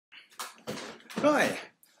Hi,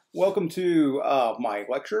 welcome to my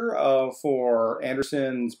lecture for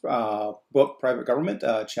Anderson's book, Private Government,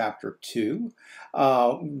 Chapter 2.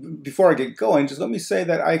 Before I get going, just let me say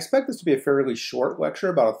that I expect this to be a fairly short lecture,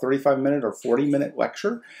 about a 35-minute or 40-minute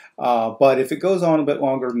lecture. But if it goes on a bit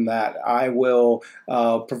longer than that, I will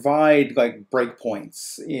provide like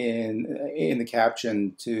breakpoints in the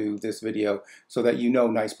caption to this video so that you know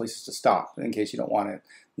nice places to stop in case you don't want to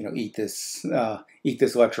eat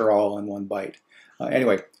this lecture all in one bite.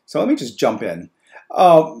 Anyway, so let me just jump in.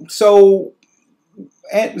 So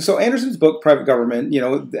Anderson's book, Private Government,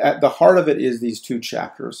 at the heart of it is these two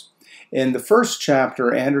chapters. In the first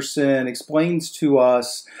chapter, Anderson explains to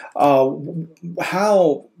us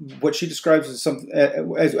how what she describes as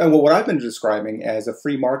what I've been describing as a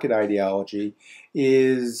free market ideology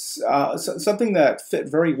is something that fit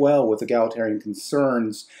very well with egalitarian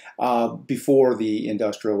concerns before the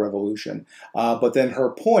Industrial Revolution. But then her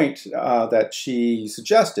point that she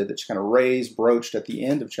suggested, that she kind of broached at the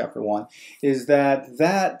end of chapter 1, is that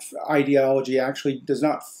that ideology actually does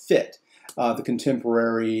not fit the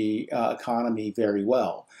contemporary economy very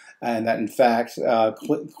well. And that, in fact,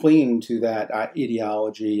 clinging to that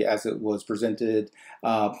ideology as it was presented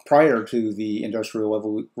prior to the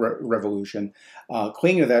Industrial Revolution,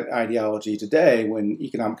 clinging to that ideology today, when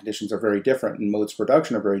economic conditions are very different and modes of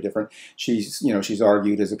production are very different, she's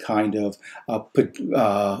argued as a kind of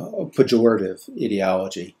pejorative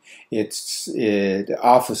ideology. It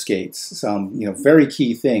obfuscates some very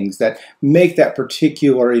key things that make that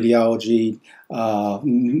particular ideology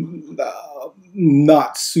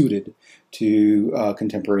not suited to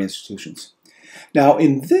contemporary institutions. Now,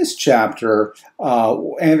 in this chapter,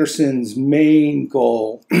 Anderson's main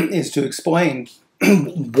goal is to explain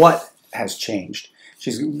what has changed.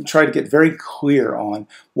 She's tried to get very clear on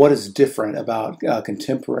what is different about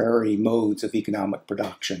contemporary modes of economic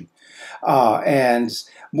production. And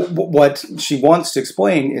what she wants to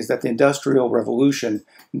explain is that the Industrial Revolution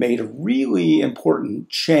made a really important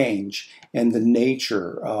change in the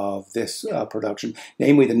nature of this production,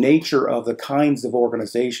 namely the nature of the kinds of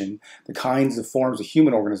organization, the kinds of forms of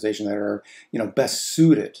human organization that are best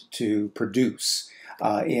suited to produce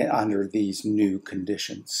under these new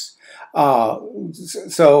conditions.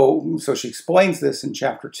 So she explains this in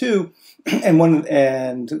chapter 2, and one of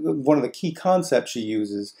the key concepts she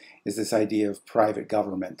uses is this idea of private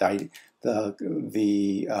government, which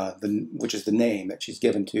is the name that she's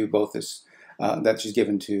given to both this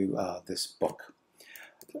this book.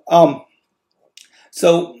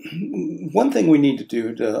 So one thing we need to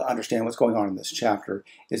do to understand what's going on in this chapter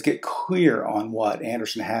is get clear on what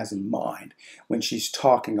Anderson has in mind when she's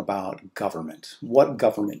talking about government, what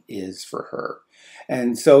government is for her.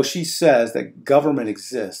 And so she says that government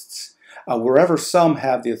exists wherever some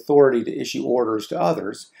have the authority to issue orders to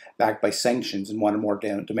others, backed by sanctions in one or more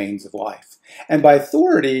domains of life. And by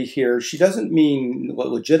authority here, she doesn't mean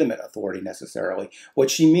legitimate authority necessarily.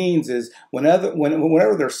 What she means is whenever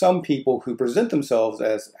there are some people who present themselves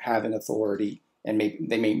as having authority, and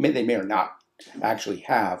they may or not actually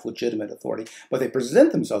have legitimate authority, but they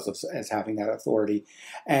present themselves as having that authority,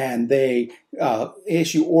 and they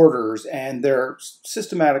issue orders, and they're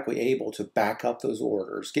systematically able to back up those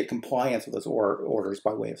orders, get compliance with those orders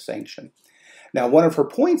by way of sanction. Now, one of her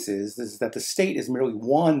points is that the state is merely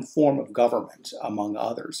one form of government among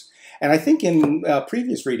others. And I think in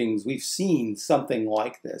previous readings, we've seen something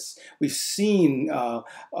like this. We've seen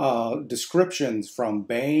descriptions from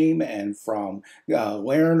Boehm and from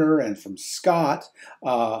Lerner and from Scott,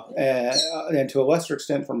 and to a lesser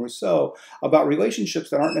extent from Rousseau, about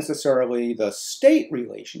relationships that aren't necessarily the state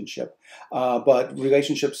relationship, but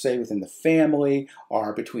relationships, say, within the family,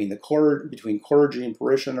 or between clergy and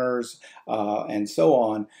parishioners, and so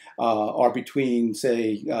on, are between,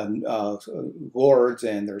 say, lords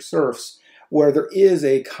and their serfs, where there is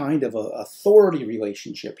a kind of authority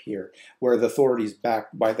relationship here, where the authority is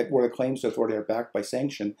backed by where the claims to authority are backed by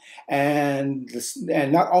sanction, and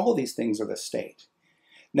not all of these things are the state.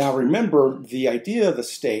 Now, remember, the idea of the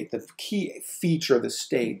state, the key feature of the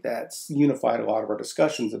state that's unified a lot of our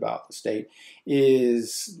discussions about the state,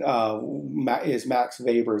 is Max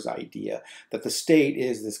Weber's idea that the state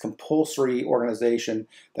is this compulsory organization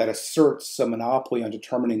that asserts a monopoly on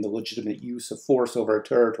determining the legitimate use of force over a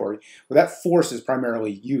territory, where that force is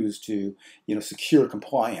primarily used to secure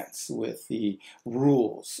compliance with the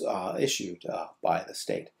rules issued by the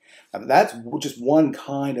state. Now, that's just one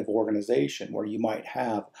kind of organization where you might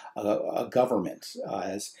have a government,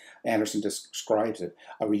 as Anderson describes it,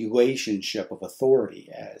 a relationship of authority,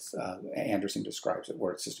 as Anderson describes it,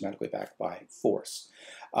 where it's systematically backed by force.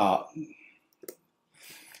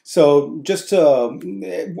 So just to,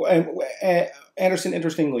 Anderson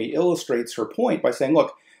interestingly illustrates her point by saying,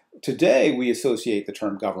 look, today we associate the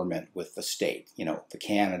term government with the state, the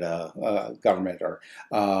Canada government,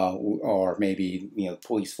 or maybe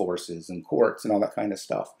police forces and courts and all that kind of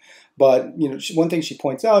stuff. But one thing she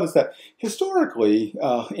points out is that historically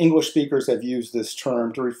English speakers have used this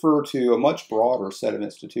term to refer to a much broader set of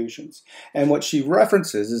institutions. And what she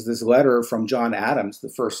references is this letter from John Adams, the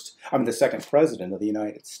second president of the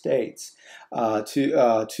United States,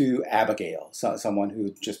 to Abigail, someone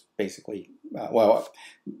who just basically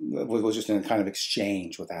was just in a kind of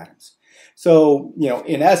exchange with Adams. So,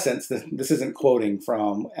 in essence, this isn't quoting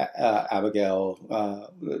from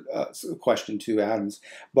Abigail, question to Adams,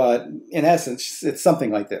 but in essence, it's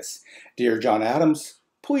something like this. Dear John Adams,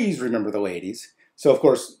 please remember the ladies. So, of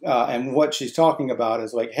course, and what she's talking about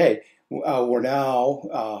is like, hey, we're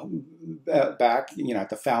now back, at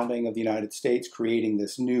the founding of the United States, creating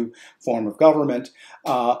this new form of government.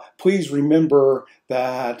 Please remember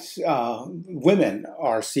that women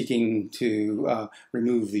are seeking to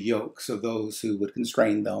remove the yokes of those who would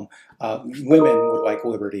constrain them. Women would like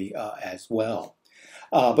liberty as well.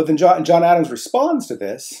 But then John Adams responds to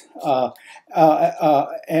this,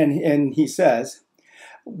 and he says,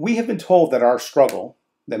 we have been told that our struggle,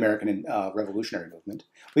 the American Revolutionary Movement,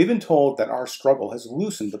 we've been told that our struggle has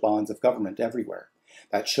loosened the bonds of government everywhere,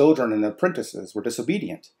 that children and apprentices were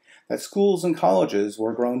disobedient, that schools and colleges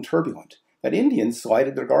were grown turbulent, that Indians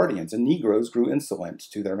slighted their guardians and Negroes grew insolent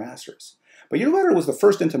to their masters. But your letter was the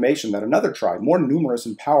first intimation that another tribe, more numerous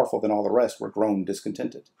and powerful than all the rest, were grown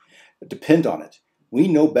discontented. Depend on it, we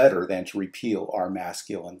know better than to repeal our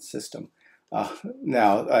masculine system.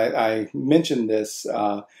 Now, I mentioned this,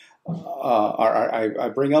 I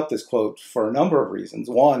bring up this quote for a number of reasons.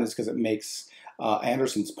 One is because it makes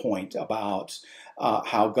Anderson's point about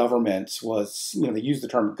how government was, they use the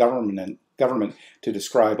term government to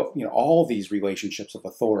describe, all these relationships of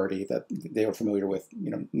authority that they were familiar with,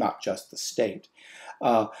 not just the state.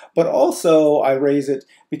 But also I raise it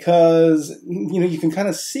because, you can kind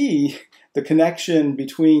of see the connection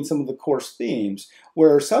between some of the course themes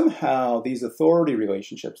where somehow these authority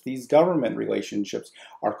relationships, these government relationships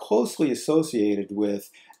are closely associated with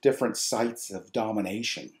different sites of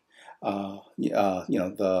domination.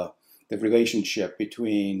 The relationship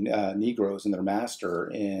between Negroes and their master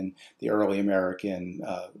in the early American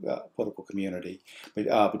political community,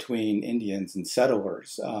 between Indians and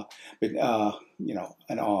settlers, and on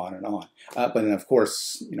and on. But then, of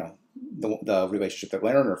course, the relationship that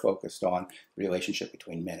Lerner focused on, the relationship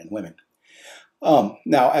between men and women.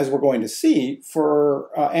 Now, as we're going to see, for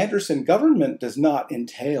Anderson, government does not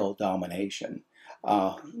entail domination.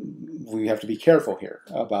 We have to be careful here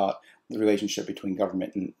about the relationship between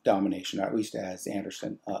government and domination, at least as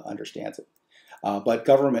Anderson understands it. But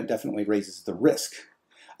government definitely raises the risk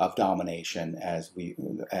of domination as we've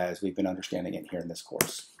been understanding it here in this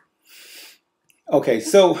course. Okay,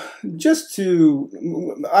 so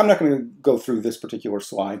I'm not going to go through this particular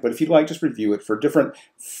slide, but if you'd like, just review it for different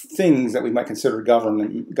things that we might consider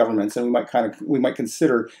governments, and we might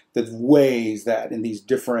consider the ways that in these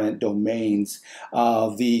different domains,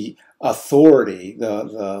 the authority,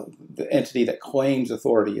 the entity that claims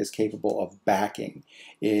authority is capable of backing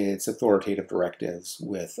its authoritative directives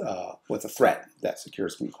with a threat that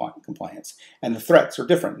secures compliance. And the threats are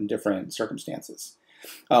different in different circumstances.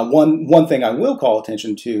 One thing I will call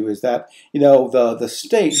attention to is that the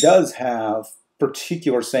state does have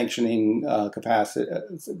particular sanctioning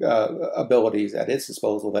abilities at its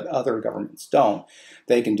disposal that other governments don't.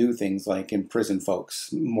 They can do things like imprison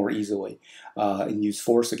folks more easily and use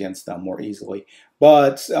force against them more easily.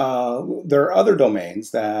 But there are other domains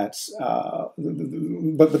that,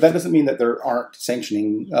 but that doesn't mean that there aren't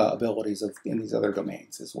sanctioning abilities in these other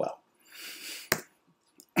domains as well.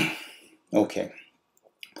 Okay.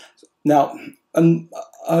 Now,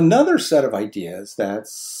 another set of ideas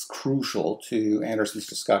that's crucial to Anderson's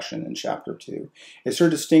discussion in Chapter 2 is her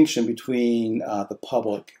distinction between the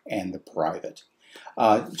public and the private.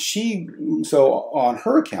 So on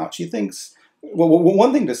her account, she thinks, well,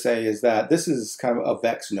 one thing to say is that this is kind of a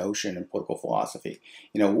vexed notion in political philosophy.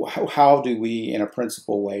 How do we, in a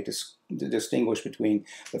principal way, distinguish between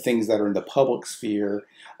the things that are in the public sphere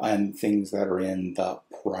and things that are in the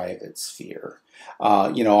private sphere?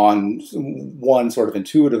 On one sort of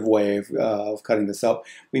intuitive way of cutting this up,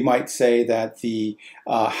 we might say that the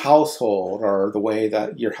household, or the way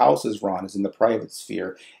that your house is run, is in the private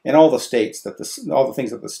sphere, and all the things that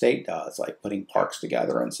the state does, like putting parks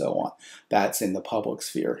together and so on, that's in the public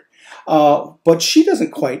sphere. But she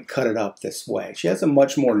doesn't quite cut it up this way. She has a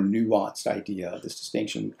much more nuanced idea of this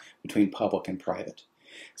distinction between public and private.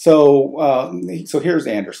 So here's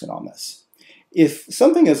Anderson on this. If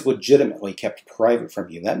something is legitimately kept private from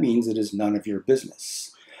you, that means it is none of your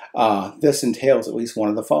business. This entails at least one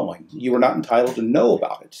of the following. You are not entitled to know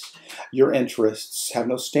about it. Your interests have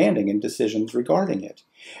no standing in decisions regarding it.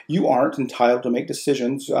 You aren't entitled to make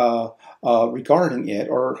decisions regarding it,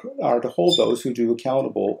 or are to hold those who do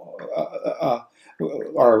accountable,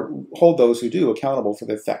 for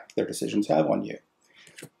the effect their decisions have on you.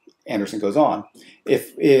 Anderson goes on,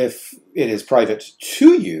 if it is private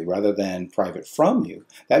to you rather than private from you,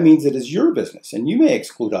 that means it is your business, and you may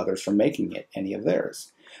exclude others from making it any of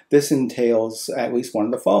theirs. This entails at least one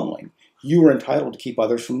of the following. You are entitled to keep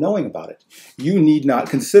others from knowing about it. You need not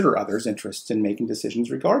consider others' interests in making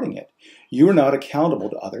decisions regarding it. You are not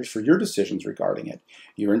accountable to others for your decisions regarding it.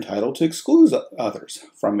 You are entitled to exclude others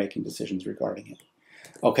from making decisions regarding it.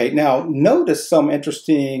 Okay, now notice some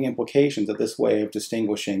interesting implications of this way of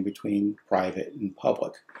distinguishing between private and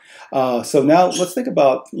public. So now let's think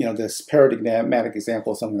about this paradigmatic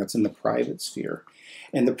example of something that's in the private sphere.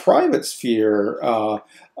 In the private sphere,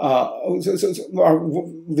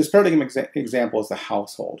 this paradigmatic example is the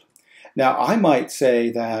household. Now, I might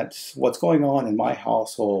say that what's going on in my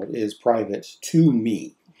household is private to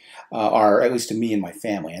me, or at least to me and my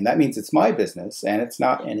family, and that means it's my business and it's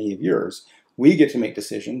not any of yours. We get to make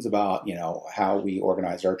decisions about, how we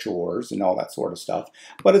organize our chores and all that sort of stuff.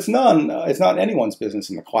 But it's not anyone's business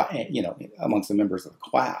in the class, amongst the members of the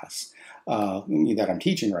class that I'm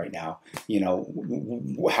teaching right now.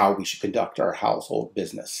 How we should conduct our household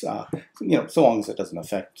business. So long as it doesn't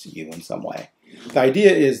affect you in some way. The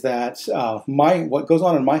idea is that what goes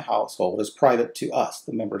on in my household is private to us,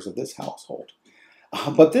 the members of this household.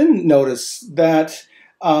 But then notice that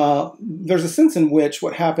there's a sense in which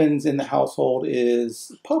what happens in the household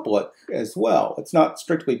is public as well. It's not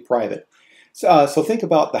strictly private. So think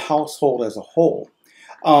about the household as a whole.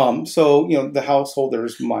 The household,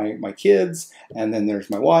 there's my kids, and then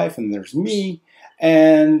there's my wife, and there's me.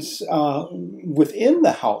 And within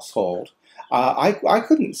the household, I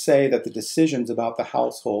couldn't say that the decisions about the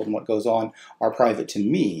household and what goes on are private to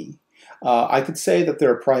me. I could say that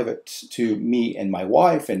they're private to me and my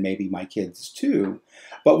wife and maybe my kids too.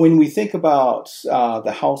 But when we think about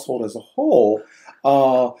the household as a whole,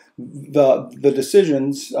 the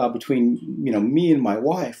decisions between me and my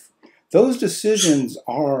wife, those decisions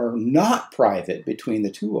are not private between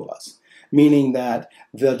the two of us. Meaning that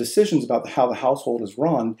the decisions about how the household is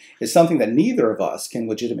run is something that neither of us can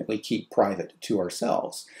legitimately keep private to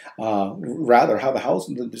ourselves. Rather,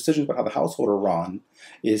 the decisions about how the household are run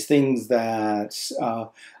is things that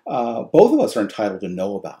both of us are entitled to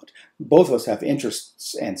know about. Both of us have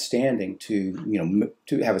interests and standing to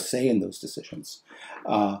have a say in those decisions.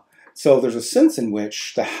 So there's a sense in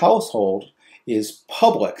which the household is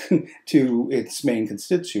public to its main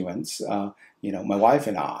constituents. My wife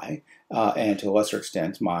and I, and to a lesser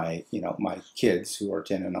extent, my kids who are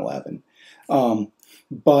 10 and 11.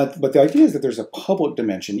 But the idea is that there's a public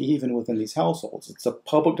dimension even within these households. It's a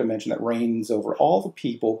public dimension that reigns over all the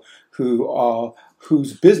people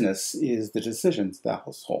whose business is the decisions of the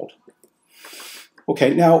household.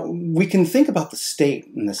 Okay, now we can think about the state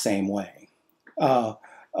in the same way.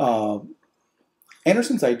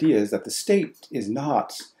 Anderson's idea is that the state is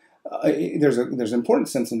not. There's an important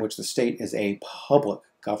sense in which the state is a public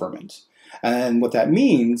government. And what that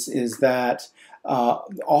means is that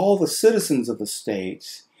all the citizens of the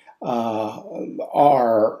state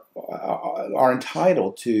are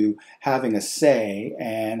entitled to having a say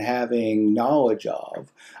and having knowledge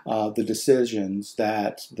of the decisions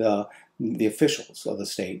that the officials of the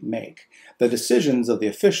state make. The decisions of the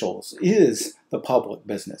officials is the public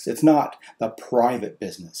business. It's not the private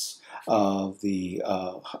business of the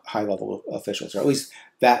high-level officials, or at least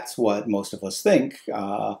that's what most of us think,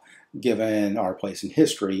 given our place in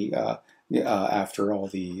history after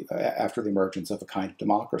the emergence of a kind of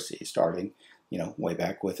democracy, starting way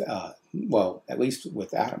back with at least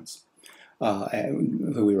with Adams,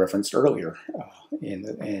 who we referenced earlier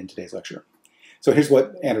in today's lecture. So here's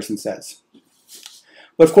what Anderson says.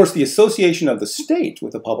 But of course, the association of the state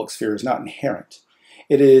with the public sphere is not inherent.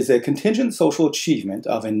 It is a contingent social achievement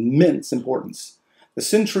of immense importance. The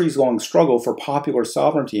centuries-long struggle for popular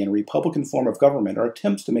sovereignty and a republican form of government are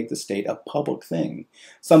attempts to make the state a public thing,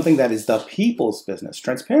 something that is the people's business,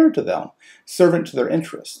 transparent to them, servant to their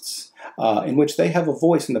interests, in which they have a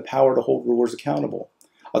voice and the power to hold rulers accountable.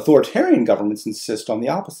 Authoritarian governments insist on the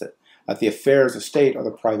opposite, that the affairs of state are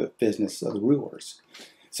the private business of the rulers.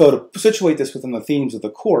 So to situate this within the themes of the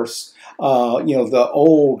course, the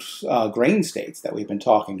old grain states that we've been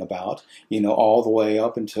talking about, all the way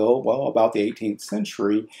up until, well, about the 18th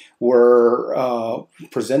century, were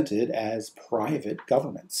presented as private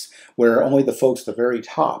governments, where only the folks at the very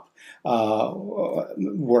top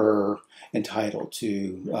were entitled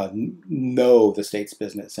to know the state's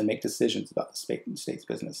business and make decisions about the state's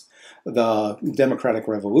business. The Democratic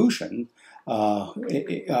Revolution,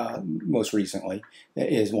 most recently,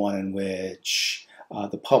 is one in which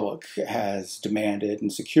the public has demanded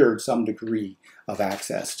and secured some degree of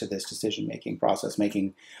access to this decision-making process,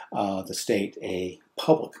 making the state a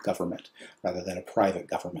public government rather than a private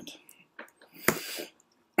government.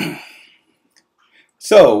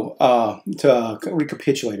 So, to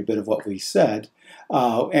recapitulate a bit of what we said,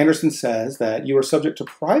 Anderson says that you are subject to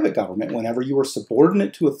private government whenever you are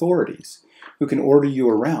subordinate to authorities who can order you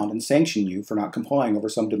around and sanction you for not complying over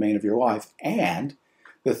some domain of your life, and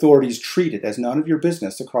the authorities treat it as none of your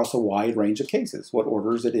business across a wide range of cases, what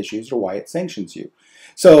orders it issues or why it sanctions you.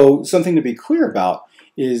 So, something to be clear about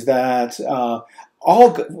is that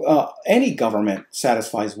any government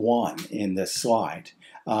satisfies one in this slide.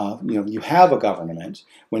 You have a government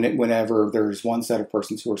whenever there's one set of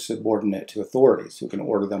persons who are subordinate to authorities who can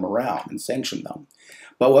order them around and sanction them.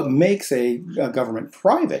 But what makes a government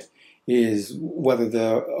private is whether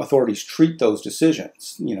the authorities treat those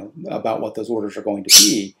decisions, about what those orders are going to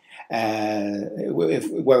be,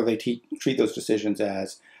 whether they treat those decisions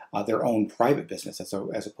as their own private business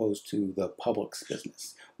as opposed to the public's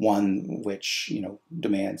business, one which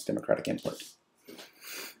demands democratic input.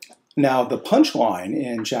 Now, the punchline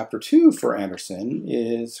in Chapter 2 for Anderson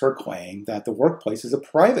is her claim that the workplace is a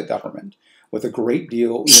private government with a great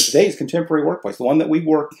deal, today's contemporary workplace, the one that we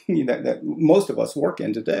work, that most of us work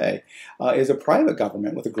in today, is a private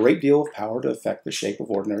government with a great deal of power to affect the shape of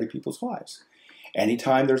ordinary people's lives.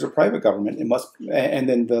 Anytime there's a private government, it must, and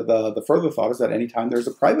then the further thought is that anytime there's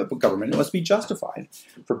a private government, it must be justified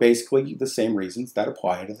for basically the same reasons that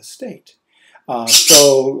apply to the state. One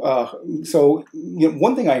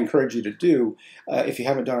thing I encourage you to do, if you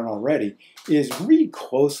haven't done it already, is read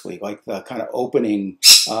closely, like the kind of opening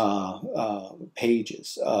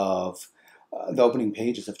pages of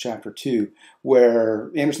Chapter 2,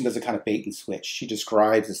 where Anderson does a kind of bait and switch. She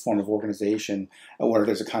describes this form of organization where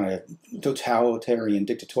there's a kind of totalitarian,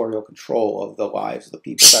 dictatorial control of the lives of the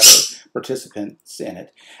people that are participants in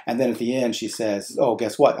it. And then at the end, she says, oh,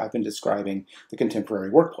 guess what? I've been describing the contemporary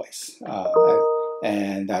workplace.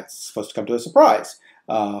 And that's supposed to come to a surprise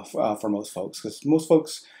for most folks, because most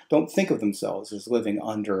folks don't think of themselves as living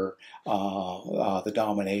under the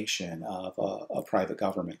domination of a private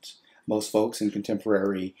government. Most folks in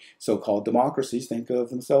contemporary so-called democracies think of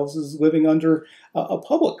themselves as living under a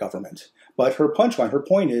public government. But her punchline, her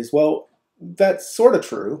point is, well, that's sort of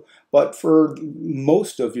true, but for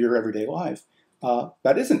most of your everyday life,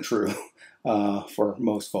 that isn't true for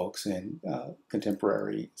most folks in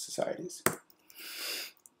contemporary societies.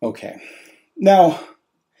 Okay. Now,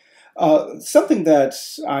 something that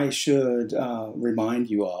I should remind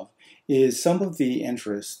you of is some of the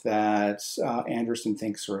interests that Anderson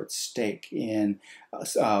thinks are at stake in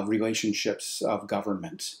relationships of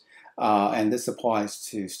government. And this applies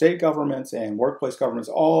to state governments and workplace governments,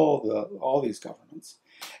 all these governments.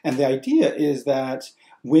 And the idea is that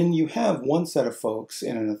when you have one set of folks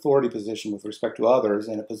in an authority position with respect to others,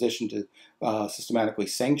 in a position to systematically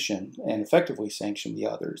sanction and effectively sanction the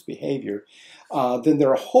other's behavior, then there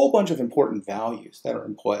are a whole bunch of important values that are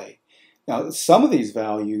in play. Now, some of these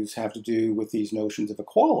values have to do with these notions of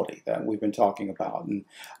equality that we've been talking about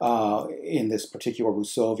in this particular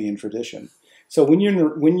Rousseauvian tradition. So when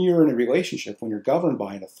you're in a relationship, when you're governed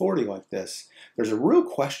by an authority like this, there's a real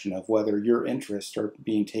question of whether your interests are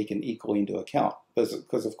being taken equally into account.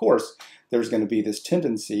 Because of course, there's going to be this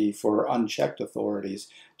tendency for unchecked authorities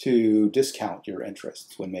to discount your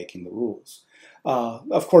interests when making the rules.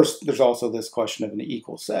 Of course, there's also this question of an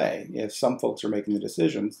equal say. If some folks are making the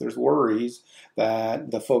decisions, there's worries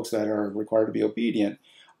that the folks that are required to be obedient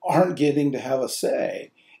aren't getting to have a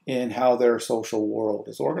say in how their social world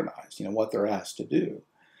is organized, what they're asked to do.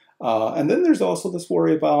 And then there's also this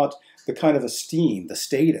worry about the kind of esteem, the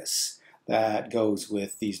status that goes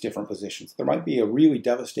with these different positions. There might be a really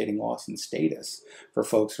devastating loss in status for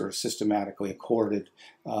folks who are systematically accorded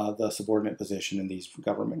the subordinate position in these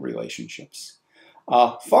government relationships.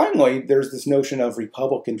 Finally, there's this notion of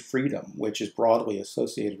Republican freedom, which is broadly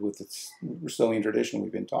associated with this Rousseauian tradition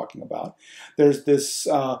we've been talking about. There's this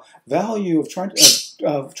value of trying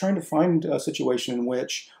to find a situation in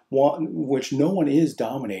which no one is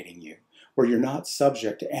dominating you, where you're not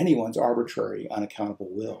subject to anyone's arbitrary, unaccountable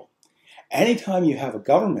will. Anytime you have a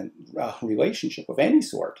government relationship of any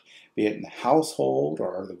sort, be it in the household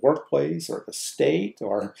or the workplace or the state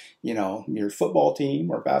or your football team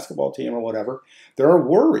or basketball team or whatever, there are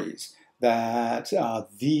worries that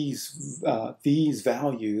these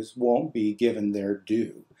values won't be given their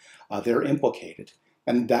due. They're implicated,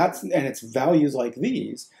 and it's values like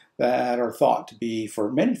these that are thought to be,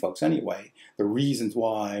 for many folks anyway, the reasons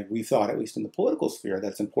why we thought, at least in the political sphere, that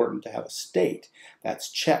it's important to have a state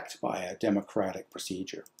that's checked by a democratic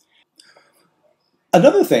procedure.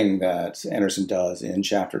 Another thing that Anderson does in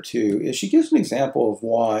Chapter 2 is she gives an example of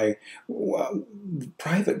why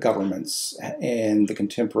private governments in the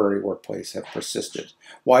contemporary workplace have persisted.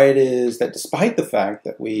 Why it is that despite the fact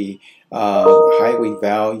that we highly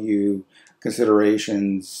value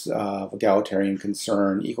considerations of egalitarian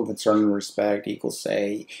concern, equal concern and respect, equal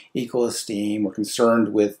say, equal esteem. We're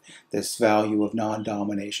concerned with this value of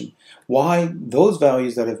non-domination. Why those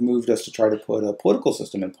values that have moved us to try to put a political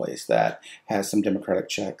system in place that has some democratic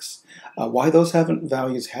checks, why those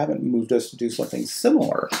values haven't moved us to do something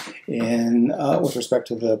similar with respect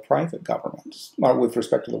to the private government, or with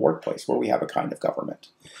respect to the workplace, where we have a kind of government.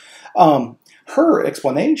 Her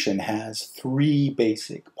explanation has three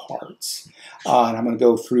basic parts, and I'm going to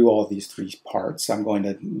go through all of these three parts. I'm going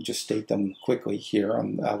to just state them quickly here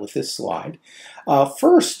with this slide.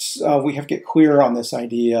 First, we have to get clear on this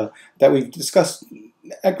idea that we've discussed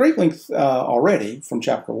at great length already from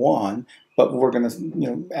Chapter 1, but we're going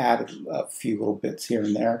to add a few little bits here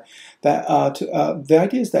and there. That the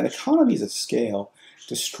idea is that economies of scale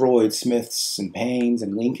destroyed Smith's and Paine's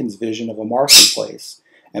and Lincoln's vision of a marketplace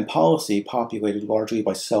and policy populated largely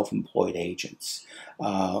by self-employed agents.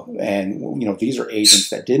 And these are agents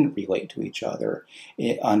that didn't relate to each other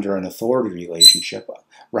under an authority relationship.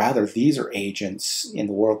 Rather, these are agents in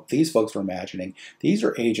the world these folks are imagining. These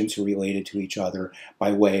are agents who related to each other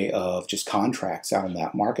by way of just contracts out in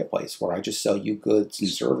that marketplace, where I just sell you goods and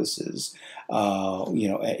services, in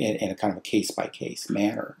a kind of a case-by-case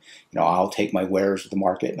manner. I'll take my wares to the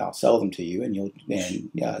market and I'll sell them to you, and you'll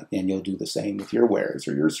do the same with your wares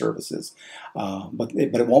or your services. But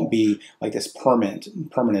it won't be like this permanent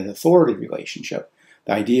authority relationship.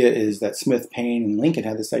 The idea is that Smith, Paine, and Lincoln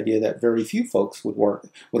had this idea that very few folks would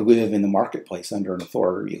live in the marketplace under an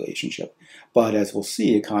authority relationship. But as we'll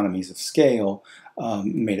see, economies of scale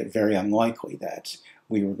made it very unlikely that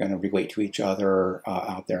we were going to relate to each other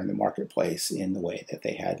out there in the marketplace in the way that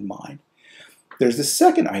they had in mind. There's the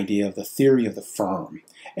second idea of the theory of the firm.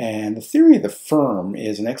 And the theory of the firm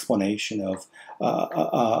is an explanation of,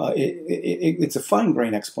 it's a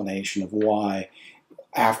fine-grained explanation of why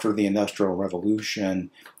after the Industrial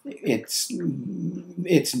Revolution, there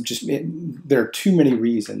are too many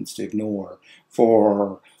reasons to ignore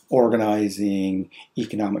for organizing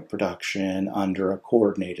economic production under a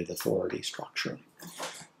coordinated authority structure.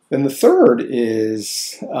 Then the third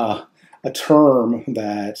is a term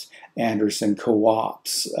that Anderson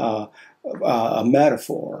co-opts, a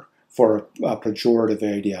metaphor for a pejorative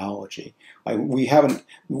ideology.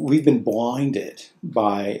 We've been blinded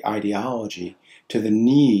by ideology to the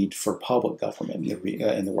need for public government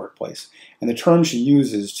in the workplace. And the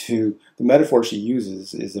metaphor she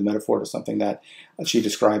uses is a metaphor to something that she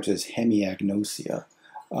describes as hemiagnosia.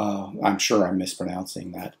 I'm sure I'm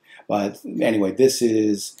mispronouncing that. But anyway, this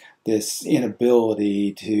is this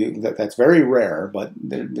inability that's very rare, but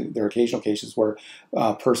there are occasional cases where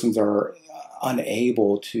persons are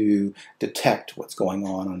unable to detect what's going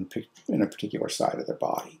on in a particular side of their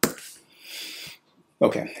body.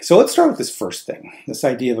 Okay, so let's start with this first thing, this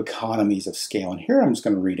idea of economies of scale. And here I'm just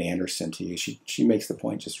going to read Anderson to you. She makes the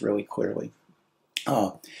point just really clearly.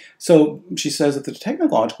 So she says that the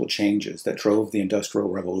technological changes that drove the Industrial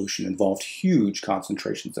Revolution involved huge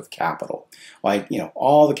concentrations of capital, like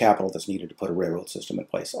all the capital that's needed to put a railroad system in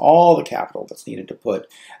place, all the capital that's needed to put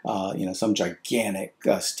some gigantic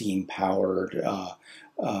steam-powered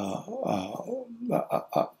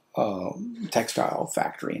textile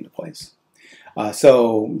factory into place.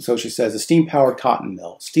 So she says a steam-powered cotton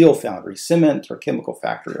mill, steel foundry, cement or chemical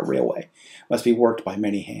factory or railway must be worked by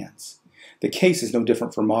many hands. The case is no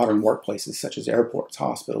different for modern workplaces such as airports,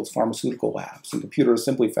 hospitals, pharmaceutical labs, and computer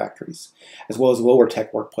assembly factories, as well as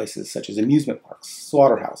lower-tech workplaces such as amusement parks,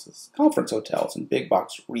 slaughterhouses, conference hotels, and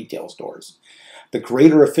big-box retail stores. The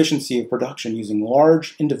greater efficiency of production using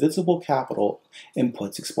large, indivisible capital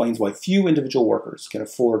inputs explains why few individual workers can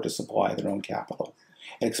afford to supply their own capital.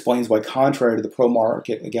 It explains why, contrary to the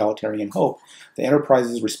pro-market egalitarian hope, the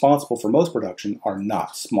enterprises responsible for most production are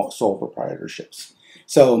not sole proprietorships.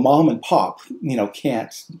 So mom and pop,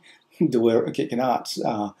 cannot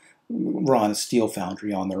run a steel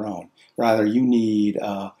foundry on their own. Rather, you need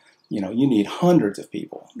you need hundreds of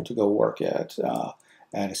people to go work at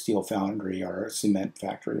a steel foundry or a cement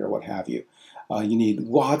factory or what have you. You need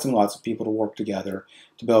lots and lots of people to work together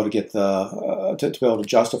to be able to get to be able to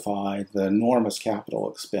justify the enormous capital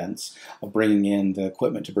expense of bringing in the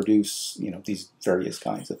equipment to produce these various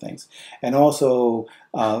kinds of things, and also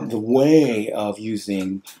the way of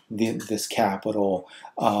using this capital.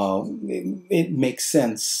 It makes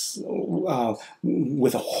sense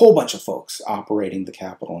with a whole bunch of folks operating the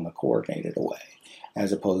capital in a coordinated way,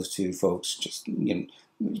 as opposed to folks just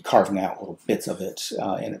carving out little bits of it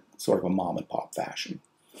in a sort of a mom and pop fashion.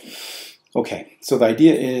 Okay, so the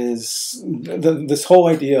idea is this whole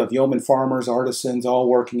idea of yeoman farmers, artisans, all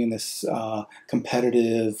working in this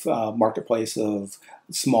competitive marketplace of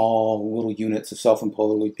small little units of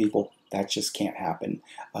self-employed people. That just can't happen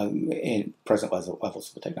in present levels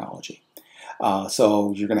of the technology.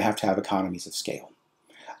 So you're going to have economies of scale.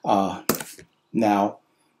 Now,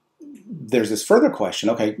 there's this further question.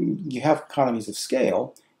 Okay, you have economies of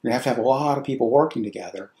scale. You're going to have a lot of people working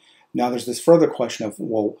together. Now, there's this further question of,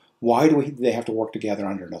 well, why do they have to work together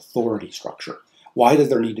under an authority structure? Why does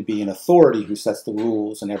there need to be an authority who sets the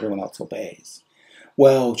rules and everyone else obeys?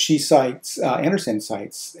 Well, Anderson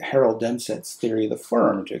cites Harold Demsetz's theory of the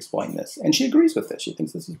firm to explain this, and she agrees with this. She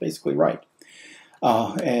thinks this is basically right.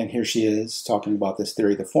 And here she is talking about this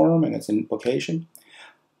theory of the firm and its implication.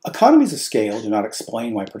 Economies of scale do not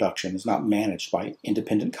explain why production is not managed by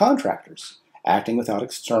independent contractors, acting without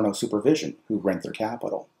external supervision, who rent their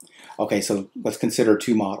capital. Okay, so let's consider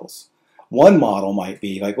two models. One model might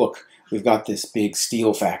be like, look, we've got this big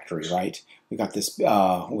steel factory, right? We've got this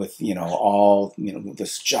with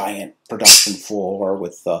this giant production floor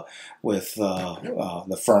with the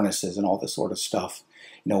furnaces and all this sort of stuff.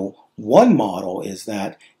 One model is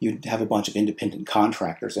that you'd have a bunch of independent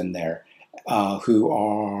contractors in there who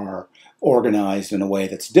are organized in a way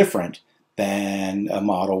that's different than a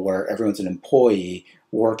model where everyone's an employee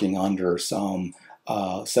working under some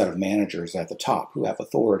set of managers at the top who have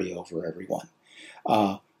authority over everyone.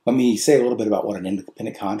 Let me say a little bit about what an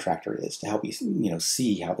independent contractor is to help you,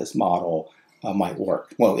 see how this model might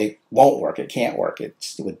work. Well, it won't work. It can't work.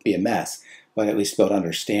 It would be a mess, but at least be able to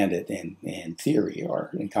understand it in theory or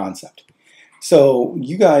in concept. So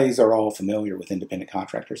you guys are all familiar with independent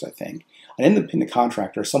contractors, I think. An independent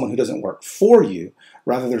contractor is someone who doesn't work for you.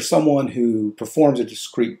 Rather, they're someone who performs a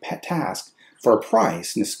discrete task for a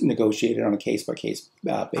price negotiated on a case-by-case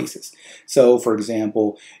basis. So, for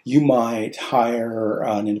example, you might hire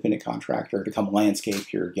an independent contractor to come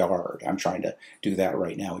landscape your yard. I'm trying to do that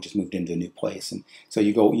right now. We just moved into a new place. And so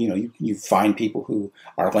you go, you find people who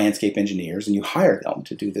are landscape engineers and you hire them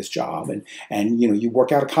to do this job. And you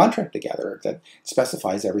work out a contract together that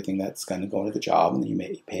specifies everything that's going to go into the job, and then you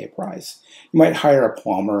may pay a price. You might hire a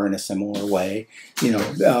plumber in a similar way.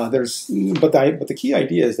 But the key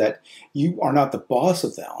idea is that you are not the boss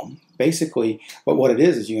of them. Basically, but what it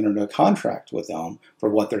is you enter into a contract with them for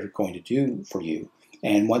what they're going to do for you.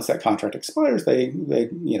 And once that contract expires,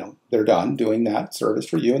 they're done doing that service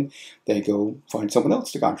for you, and they go find someone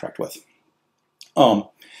else to contract with. The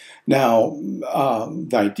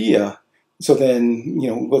idea. So then,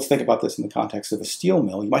 let's think about this in the context of a steel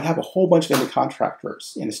mill. You might have a whole bunch of independent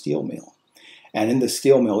contractors in a steel mill. And in the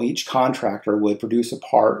steel mill, each contractor would produce a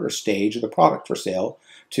part or stage of the product for sale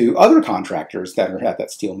to other contractors that are at that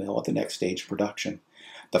steel mill at the next stage of production.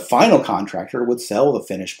 The final contractor would sell the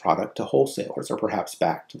finished product to wholesalers or perhaps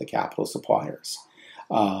back to the capital suppliers.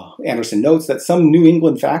 Anderson notes that some New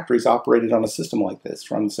England factories operated on a system like this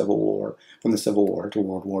from the Civil War to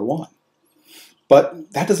World War I.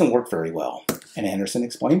 But that doesn't work very well, and Anderson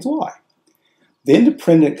explains why. The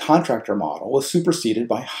independent contractor model was superseded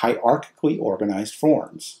by hierarchically organized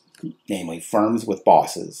firms, namely firms with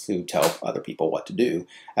bosses who tell other people what to do,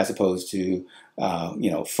 as opposed to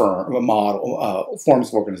forms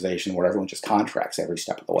of organization where everyone just contracts every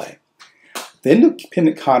step of the way. The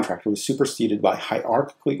independent contractor was superseded by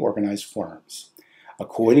hierarchically organized firms.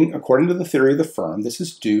 According to the theory of the firm, this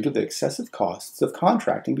is due to the excessive costs of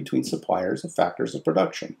contracting between suppliers of factors of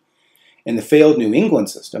production. In the failed New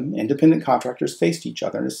England system, independent contractors faced each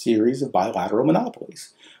other in a series of bilateral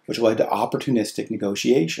monopolies, which led to opportunistic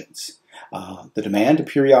negotiations. The demand to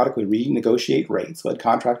periodically renegotiate rates led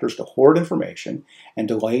contractors to hoard information and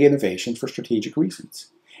delay innovation for strategic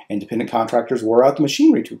reasons. Independent contractors wore out the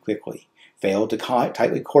machinery too quickly, failed to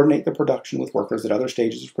tightly coordinate the production with workers at other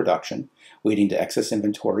stages of production, leading to excess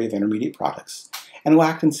inventory of intermediate products, and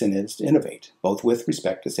lacked incentives to innovate, both with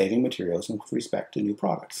respect to saving materials and with respect to new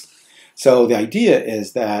products. So the idea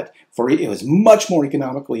is that it was much more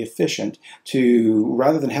economically efficient to,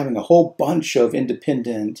 rather than having a whole bunch of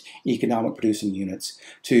independent economic producing units,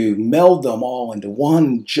 to meld them all into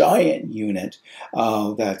one giant unit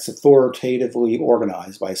that's authoritatively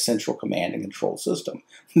organized by a central command and control system.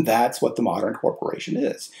 That's what the modern corporation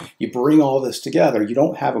is. You bring all this together. You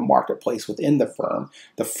don't have a marketplace within the firm.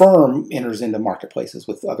 The firm enters into marketplaces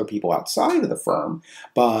with other people outside of the firm,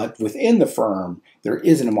 but within the firm, there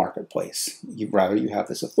isn't a marketplace. Rather, you have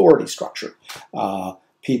this authority structure.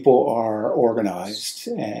 People are organized.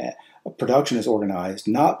 Production is organized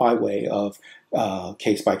not by way of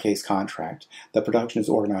case-by-case contract. The production is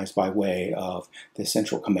organized by way of the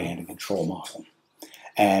central command and control model.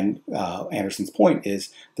 And Anderson's point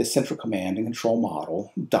is the central command and control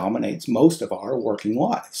model dominates most of our working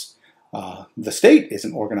lives. The state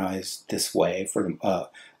isn't organized this way for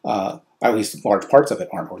at least large parts of it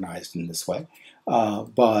aren't organized in this way.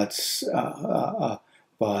 I'm sorry,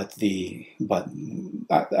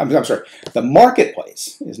 the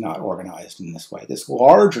marketplace is not organized in this way. This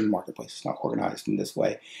larger marketplace is not organized in this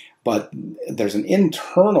way, but there's an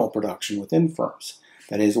internal production within firms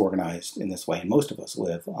that is organized in this way, and most of us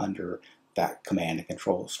live under that command and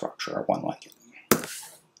control structure, or one like it.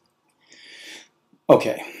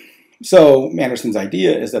 Okay, so Anderson's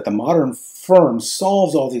idea is that the modern firm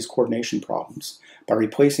solves all these coordination problems by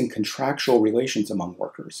replacing contractual relations among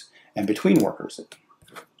workers and between workers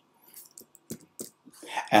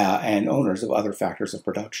and owners of other factors of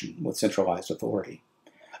production with centralized authority.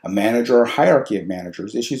 A manager or hierarchy of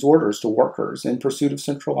managers issues orders to workers in pursuit of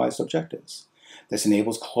centralized objectives. This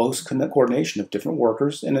enables close coordination of different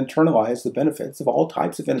workers and internalize the benefits of all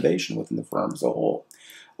types of innovation within the firm as a whole.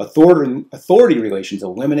 Authority relations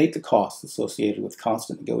eliminate the costs associated with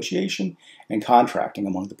constant negotiation and contracting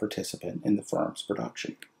among the participant in the firm's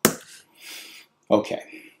production. Okay,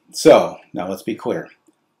 so now let's be clear.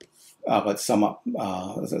 Let's sum up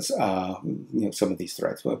some of these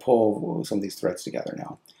threads. We'll pull some of these threads together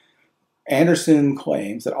now. Anderson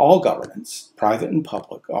claims that all governments, private and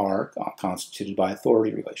public, are constituted by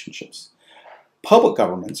authority relationships. Public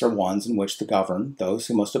governments are ones in which the governed, those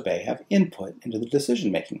who must obey, have input into the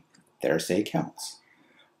decision-making. Their say counts.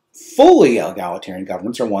 Fully egalitarian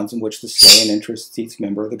governments are ones in which the say and interests of each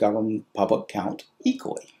member of the government public count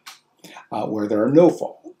equally, where there are no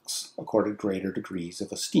folks accorded greater degrees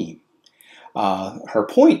of esteem. Her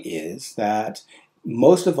point is that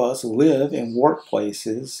most of us live in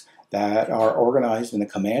workplaces that are organized in a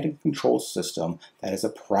command and control system that is a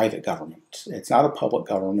private government. It's not a public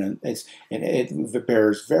government. It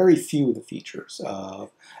bears very few of the features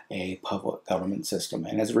of a public government system.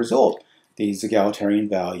 And as a result, these egalitarian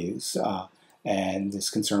values and this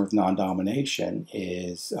concern with non-domination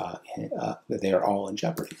is that they are all in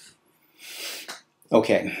jeopardy.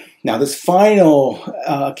 Okay, now this final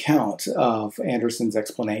account of Anderson's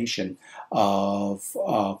explanation of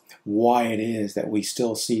why it is that we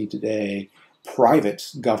still see today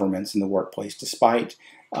private governments in the workplace, despite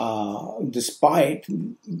the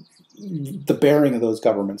bearing of those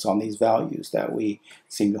governments on these values that we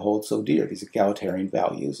seem to hold so dear, these egalitarian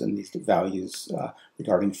values and these values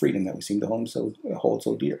regarding freedom that we seem to hold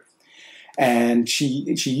so dear. And she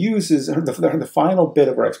uses the final bit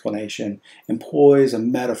of her explanation employs a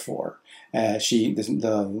metaphor.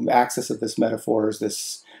 The axis of this metaphor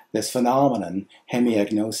is this phenomenon,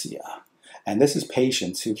 hemiagnosia. And this is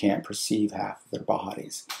patients who can't perceive half of their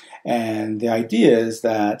bodies. And the idea is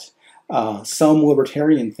that some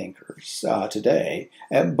libertarian thinkers today,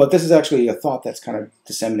 but this is actually a thought that's kind of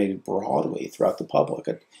disseminated broadly throughout the public,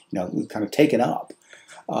 kind of taken up.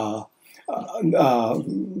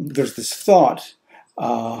 There's this thought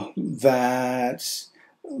that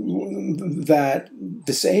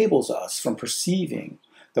disables us from perceiving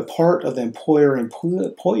the part of the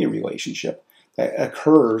employer-employee relationship that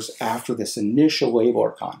occurs after this initial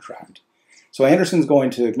labor contract. So Anderson's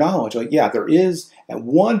going to acknowledge, yeah, there is, at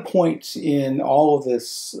one point in all of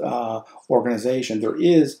this organization, there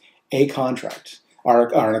is a contract, or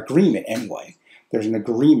an agreement anyway. There's an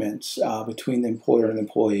agreement between the employer and the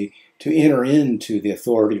employee to enter into the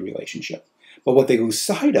authority relationship. But what they lose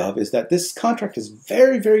sight of is that this contract is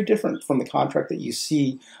very, very different from the contract that you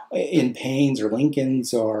see in Payne's or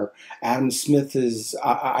Lincoln's or Adam Smith's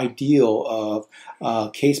ideal of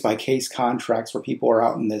case-by-case contracts where people are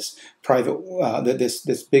out in this private,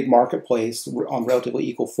 this big marketplace on relatively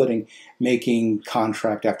equal footing, making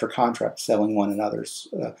contract after contract, selling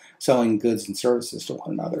selling goods and services to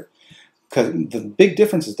one another. Because the big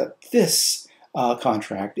difference is that this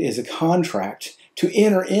contract is a contract to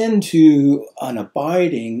enter into an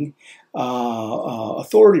abiding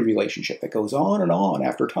authority relationship that goes on and on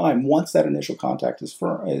after time once that initial contact is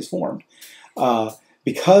formed.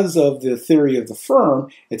 Because of the theory of the firm,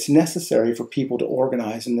 it's necessary for people to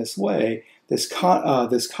organize in this way. This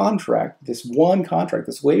contract, this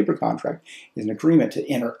labor contract, is an agreement to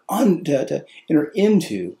enter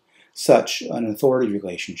into such an authority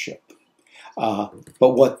relationship. But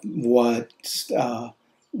what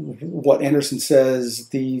Anderson says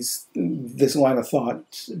this line of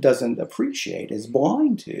thought doesn't appreciate, is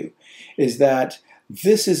blind to, is that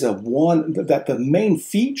this is that the main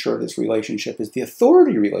feature of this relationship is the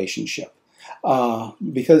authority relationship.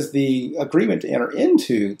 Because the agreement to enter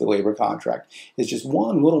into the labor contract is just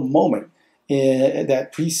one little moment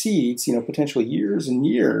that precedes, potentially years and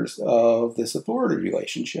years of this authority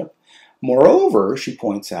relationship. Moreover, she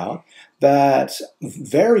points out that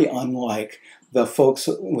very unlike the folks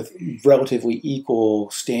with relatively equal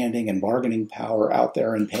standing and bargaining power out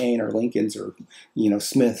there in Payne or Lincoln's or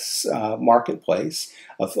Smith's marketplace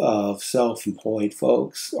of self-employed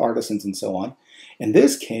folks, artisans, and so on. In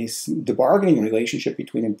this case, the bargaining relationship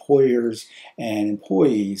between employers and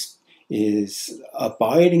employees is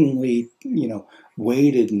abidingly,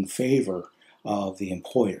 weighted in favor of the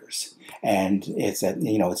employers, and it's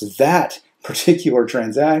that particular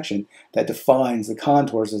transaction that defines the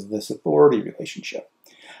contours of this authority relationship.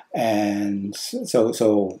 And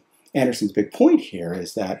so Anderson's big point here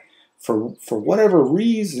is that for whatever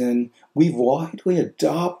reason, we've widely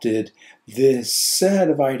adopted this set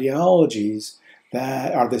of ideologies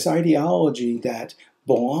this ideology that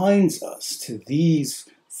blinds us to these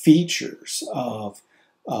features of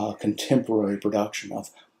contemporary production, of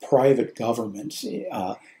private government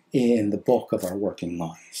in the bulk of our working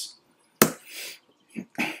lives.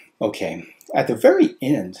 Okay, at the very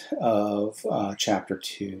end of chapter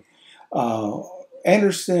 2,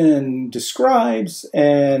 Anderson describes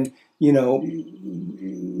and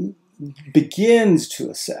begins to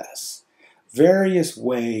assess various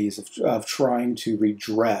ways of trying to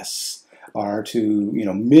redress or to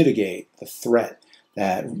mitigate the threat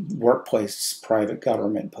that workplace private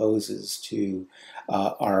government poses to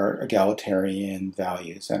our egalitarian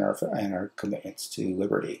values and our commitments to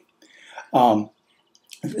liberty.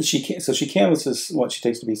 She canvasses what she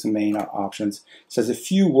takes to be some main options, says a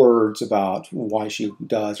few words about why she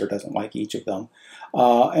does or doesn't like each of them,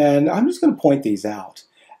 and I'm just going to point these out.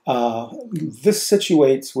 This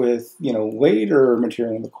situates with later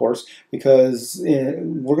material in the course because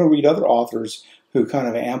we're going to read other authors who kind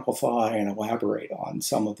of amplify and elaborate on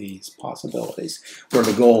some of these possibilities, where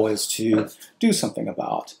the goal is to do something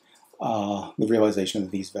about the realization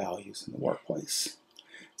of these values in the workplace.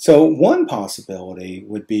 So one possibility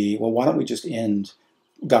would be, well, why don't we just end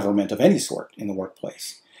government of any sort in the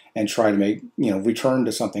workplace and try to make, return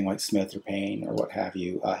to something like Smith or Payne or what have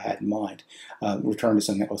you had in mind. Return to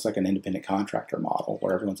something that looks like an independent contractor model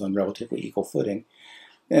where everyone's on relatively equal footing.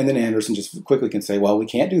 And then Anderson just quickly can say, well, we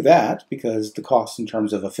can't do that because the cost in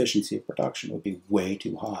terms of efficiency of production would be way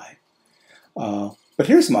too high. But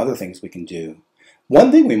here's some other things we can do. One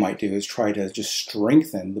thing we might do is try to just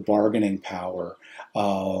strengthen the bargaining power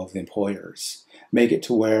of the employers. Make it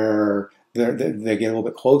to where they get a little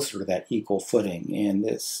bit closer to that equal footing in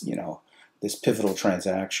this, this pivotal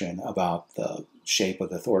transaction about the shape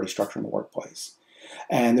of the authority structure in the workplace.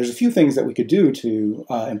 And there's a few things that we could do to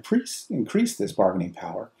increase this bargaining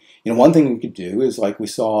power. One thing we could do is, like we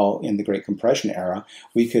saw in the Great Compression era,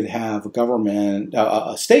 we could have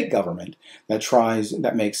a state government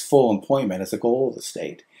that makes full employment as a goal of the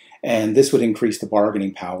state. And this would increase the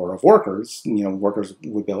bargaining power of workers. Workers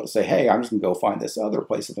would be able to say, hey, I'm just going to go find this other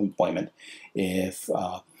place of employment if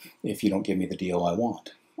you don't give me the deal I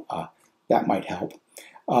want. That might help.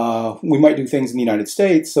 We might do things in the United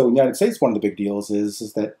States. So in the United States, one of the big deals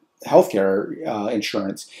is that healthcare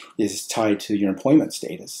insurance is tied to your employment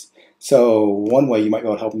status. So one way you might be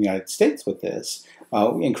able to help in the United States with this,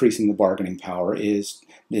 increasing the bargaining power, is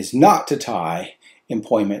not to tie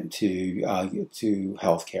employment to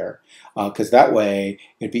healthcare, because that way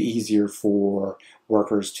it'd be easier for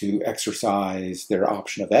workers to exercise their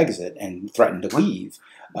option of exit and threaten to leave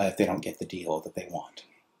if they don't get the deal that they want.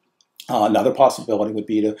 Another possibility would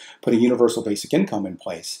be to put a universal basic income in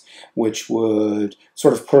place, which would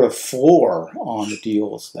sort of put a floor on the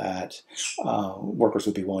deals that workers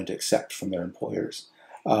would be willing to accept from their employers.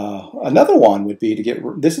 Another one would be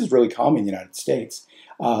to this is really common in the United States,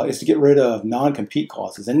 is to get rid of non-compete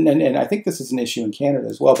clauses. And I think this is an issue in Canada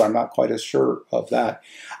as well, but I'm not quite as sure of that.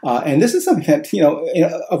 And this is something that,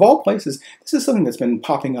 of all places, this is something that's been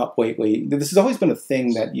popping up lately. This has always been a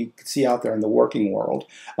thing that you could see out there in the working world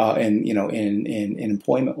and, in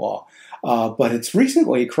employment law. But it's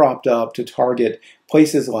recently cropped up to target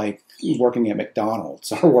places like working at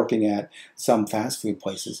McDonald's or working at some fast food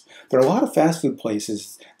places. There are a lot of fast food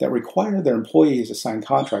places that require their employees to sign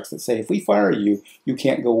contracts that say, if we fire you, you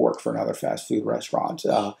can't go work for another fast food restaurant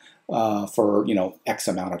for X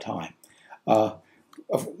amount of time.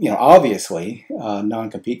 Obviously,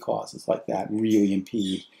 non-compete clauses like that really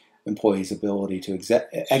impede employees' ability to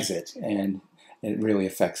exit, and it really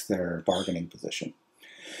affects their bargaining position.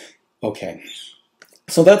 Okay.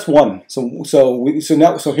 So that's one. So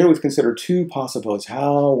here we've considered two possibilities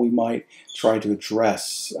how we might try to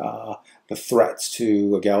address the threats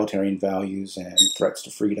to egalitarian values and threats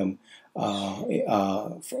to freedom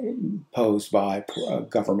posed by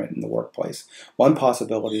government in the workplace. One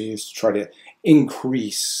possibility is to try to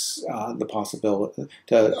increase the possibility,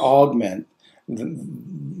 to augment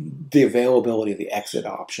the availability of the exit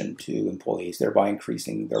option to employees, thereby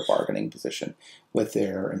increasing their bargaining position with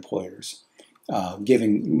their employers.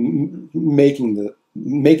 Making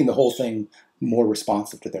the whole thing more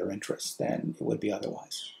responsive to their interests than it would be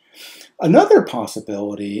otherwise. Another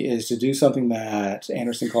possibility is to do something that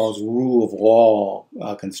Anderson calls rule of law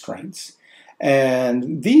constraints.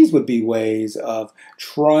 And these would be ways of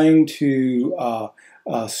trying to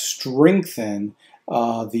strengthen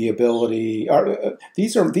the ability.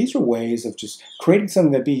 These are ways of just creating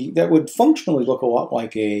something that would functionally look a lot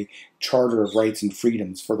like a charter of rights and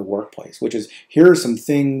freedoms for the workplace, which is, here are some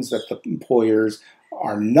things that the employers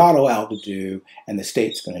are not allowed to do, and the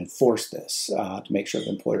state's going to enforce this to make sure that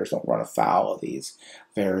employers don't run afoul of these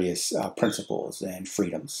various principles and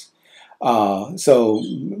freedoms.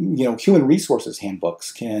 Human resources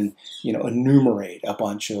handbooks can, enumerate a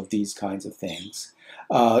bunch of these kinds of things.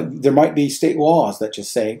 There might be state laws that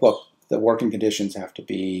just say, look, the working conditions have to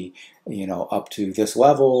be, up to this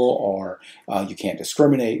level, or you can't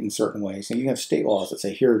discriminate in certain ways. And you have state laws that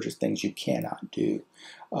say, here are just things you cannot do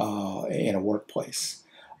in a workplace.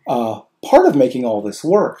 Part of making all this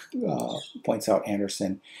work, points out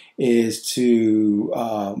Anderson, is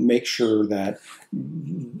to make sure that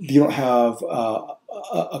you don't have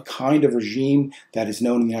a kind of regime that is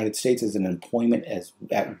known in the United States as an employment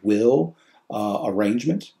at will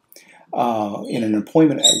arrangement. In an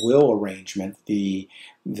employment at will arrangement, the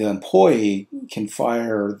employee can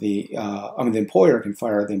fire the employer can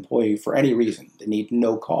fire the employee for any reason. They need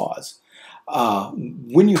no cause.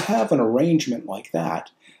 When you have an arrangement like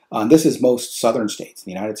that, this is most southern states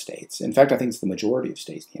in the United States. In fact, I think it's the majority of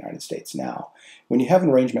states in the United States now. When you have an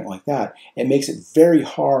arrangement like that, it makes it very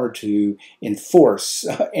hard to enforce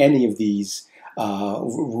any of these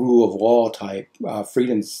rule of law type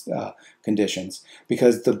freedoms conditions,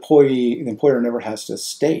 because the employer never has to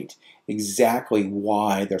state exactly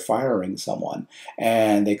why they're firing someone,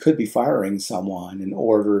 and they could be firing someone in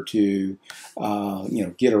order to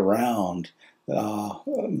get around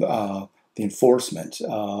the enforcement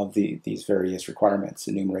of these various requirements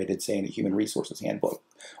enumerated, say, in a human resources handbook,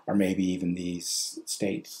 or maybe even these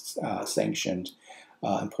states sanctioned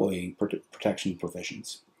employee protection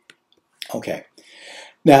provisions. Okay.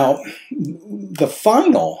 Now, the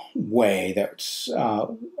final way that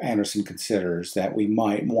Anderson considers that we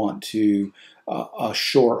might want to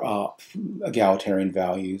shore up egalitarian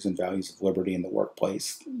values and values of liberty in the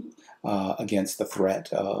workplace against the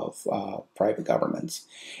threat of private governments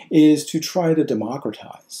is to try to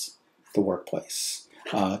democratize the workplace,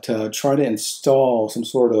 to try to install some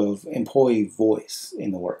sort of employee voice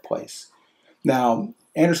in the workplace. Now,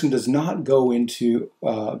 Anderson does not go into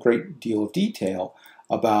a great deal of detail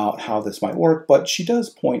about how this might work, but she does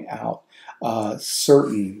point out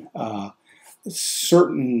certain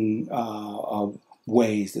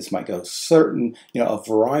ways this might go, a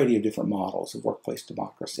variety of different models of workplace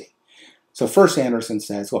democracy. So first, Anderson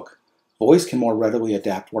says, look, voice can more readily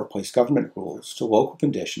adapt workplace government rules to local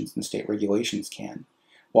conditions than state regulations can,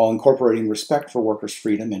 while incorporating respect for workers'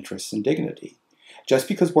 freedom, interests, and dignity. Just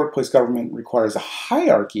because workplace government requires a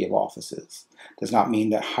hierarchy of offices does not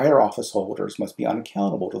mean that higher office holders must be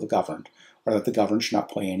unaccountable to the governed, or that the governed should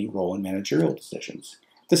not play any role in managerial decisions.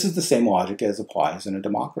 This is the same logic as applies in a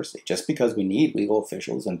democracy. Just because we need legal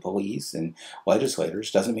officials and police and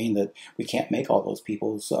legislators doesn't mean that we can't make all those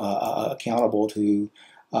people accountable to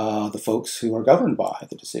the folks who are governed by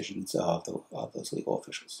the decisions of those legal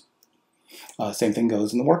officials. Same thing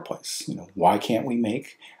goes in the workplace. Why can't we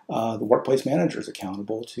make the workplace managers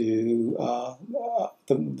accountable to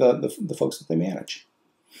the folks that they manage?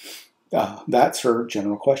 That's her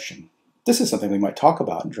general question. This is something we might talk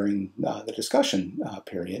about during the discussion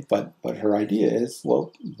period, but her idea is,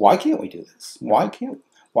 well, why can't we do this? Why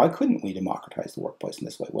couldn't we democratize the workplace in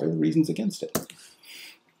this way? What are the reasons against it?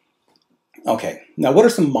 Okay, now what are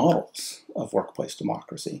some models of workplace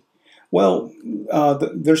democracy? Well,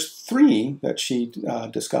 there's three that she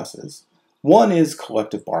discusses. One is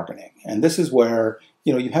collective bargaining, and this is where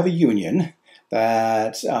you have a union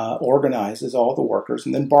that organizes all the workers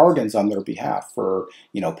and then bargains on their behalf for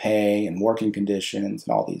pay and working conditions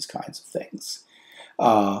and all these kinds of things.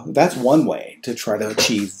 That's one way to try to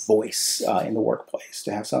achieve voice in the workplace,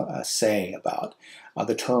 to have a say about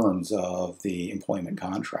the terms of the employment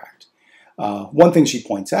contract. One thing she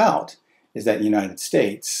points out is that in the United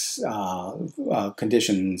States,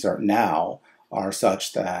 conditions are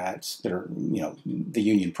such that the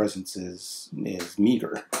union presence is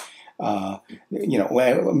meager.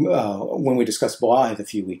 When we discussed Blythe a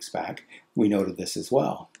few weeks back, we noted this as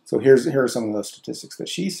well. So here are some of those statistics that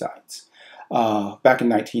she cites. Back in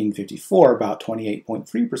 1954, about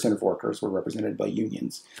 28.3% of workers were represented by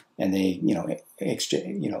unions, and they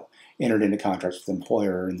entered into contracts with the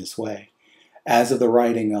employer in this way. As of the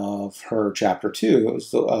writing of her Chapter 2, it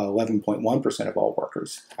was 11.1% of all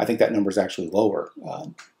workers. I think that number is actually lower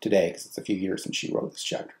today because it's a few years since she wrote this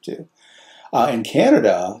Chapter 2. In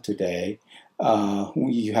Canada today,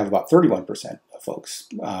 you have about 31% of folks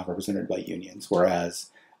represented by unions,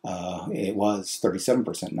 whereas it was 37%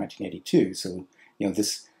 in 1982. So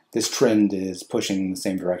this trend is pushing in the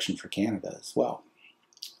same direction for Canada as well,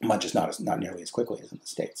 but just not nearly as quickly as in the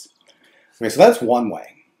States. Okay, so that's one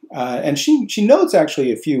way. And she notes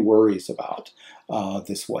actually a few worries about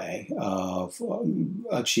this way of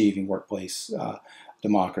achieving workplace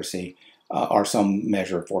democracy, or some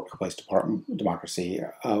measure of workplace democracy.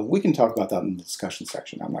 We can talk about that in the discussion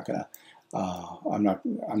section. I'm not going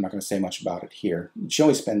to say much about it here. She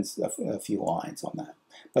only spends a few lines on that,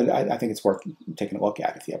 but I think it's worth taking a look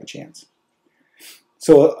at if you have a chance.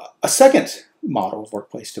 So a second model of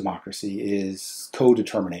workplace democracy is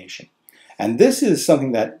co-determination. And this is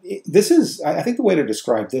something that, I think the way to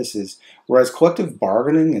describe this is, whereas collective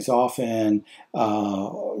bargaining is often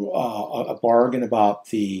a bargain about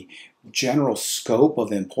the general scope of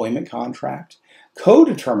the employment contract,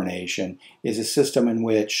 co-determination is a system in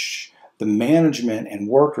which the management and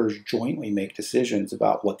workers jointly make decisions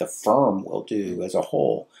about what the firm will do as a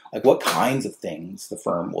whole, like what kinds of things the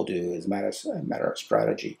firm will do as a matter of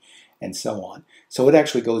strategy, and so on. So it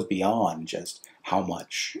actually goes beyond just how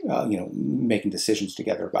much, making decisions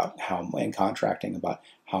together about and contracting about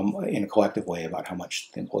in a collective way about how much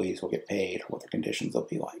the employees will get paid or what their conditions will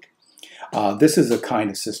be like. This is a kind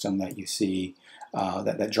of system that you see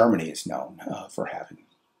that Germany is known for having.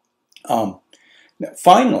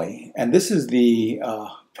 Finally, and this is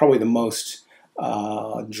probably the most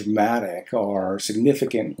dramatic or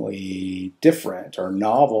significantly different or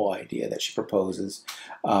novel idea that she proposes,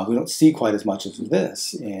 we don't see quite as much of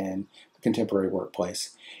this in the contemporary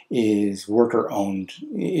workplace, is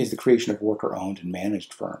the creation of worker-owned and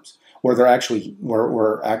managed firms, where actually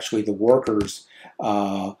the workers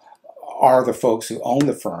are the folks who own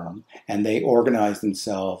the firm, and they organize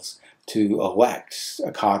themselves to elect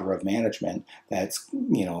a cadre of management that's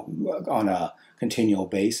on a continual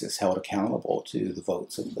basis held accountable to the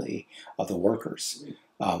votes of the workers.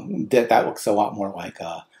 That looks a lot more like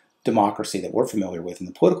a democracy that we're familiar with in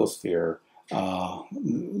the political sphere,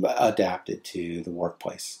 adapted to the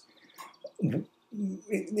workplace. In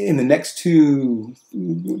the next two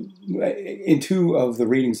of the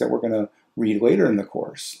readings that we're going to read later in the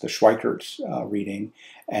course, the Schweikert reading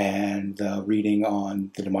and the reading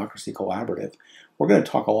on the Democracy Collaborative, we're going to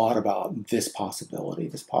talk a lot about this possibility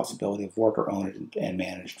of worker-owned and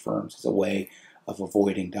managed firms as a way of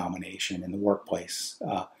avoiding domination in the workplace.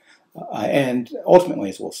 And ultimately,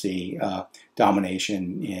 as we'll see,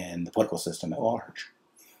 domination in the political system at large.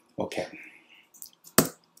 Okay.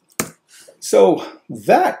 So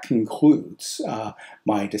that concludes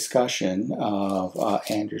my discussion of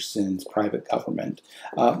Anderson's private government.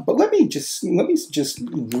 But let me just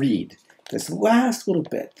read this last little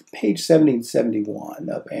bit, page 70 and 71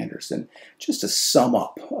 of Anderson, just to sum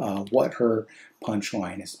up what her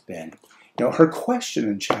punchline has been. Her question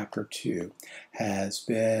in Chapter 2 has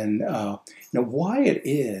been, why it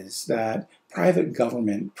is that private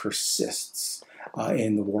government persists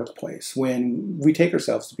in the workplace when we take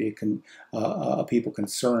ourselves to be a people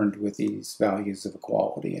concerned with these values of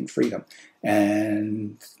equality and freedom,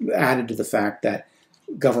 and added to the fact that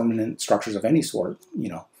government structures of any sort,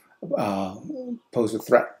 pose a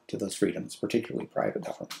threat to those freedoms, particularly private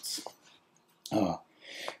governments.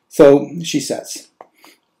 So she says,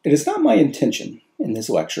 It is not my intention in this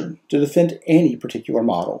lecture to defend any particular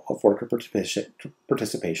model of worker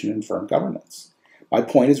participation in firm governance. My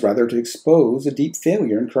point is rather to expose a deep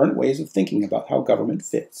failure in current ways of thinking about how government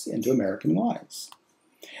fits into American lives.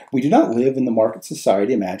 We do not live in the market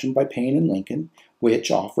society imagined by Paine and Lincoln, which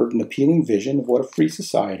offered an appealing vision of what a free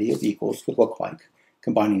society of equals would look like,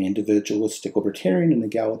 combining individualistic libertarian and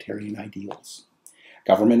egalitarian ideals.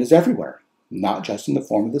 Government is everywhere, not just in the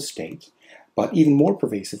form of the state, but even more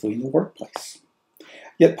pervasively in the workplace.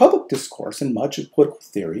 Yet public discourse and much of political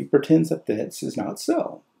theory pretends that this is not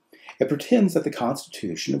so. It pretends that the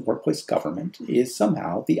constitution of workplace government is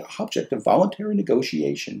somehow the object of voluntary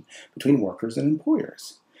negotiation between workers and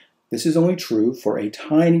employers. This is only true for a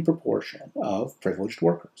tiny proportion of privileged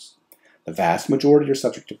workers. The vast majority are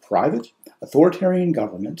subject to private, authoritarian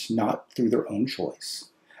government, not through their own choice,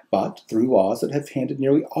 but through laws that have handed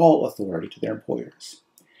nearly all authority to their employers.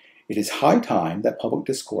 It is high time that public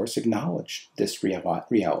discourse acknowledged this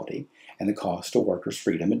reality and the cost to workers'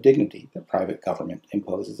 freedom and dignity that private government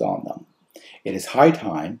imposes on them. It is high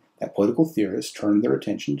time that political theorists turned their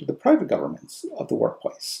attention to the private governments of the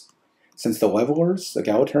workplace. Since the levelers,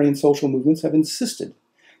 egalitarian social movements have insisted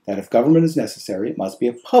that if government is necessary, it must be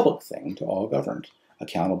a public thing to all governed,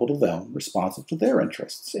 accountable to them, responsive to their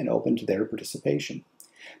interests, and open to their participation.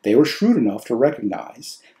 They were shrewd enough to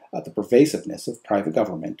recognize the pervasiveness of private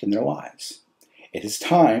government in their lives. It is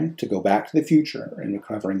time to go back to the future in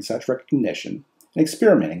recovering such recognition and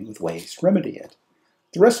experimenting with ways to remedy it.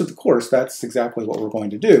 The rest of the course, that's exactly what we're going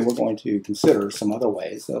to do. We're going to consider some other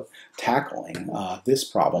ways of tackling this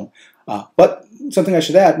problem. But something I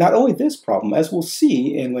should add, not only this problem, as we'll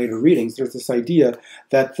see in later readings, there's this idea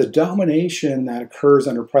that the domination that occurs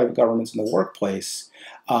under private governments in the workplace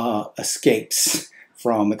escapes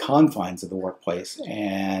from the confines of the workplace,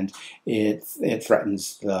 and it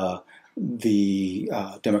threatens the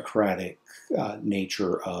democratic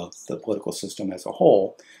nature of the political system as a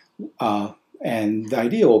whole. And the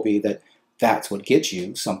idea will be that that's what gets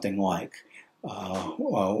you something like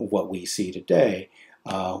what we see today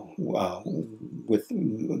with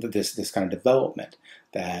this kind of development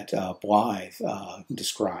that Blythe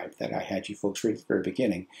described, that I had you folks read at the very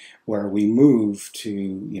beginning, where we move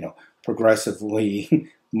to progressively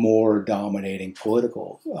more dominating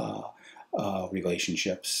political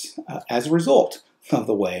relationships as a result of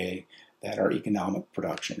the way that our economic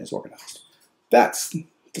production is organized. That's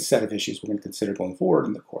the set of issues we're going to consider going forward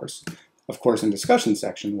in the course. Of course, in the discussion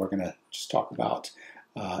section, we're going to just talk about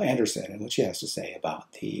Anderson and what she has to say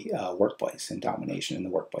about the workplace and domination in the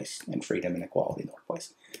workplace and freedom and equality in the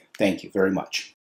workplace. Thank you very much.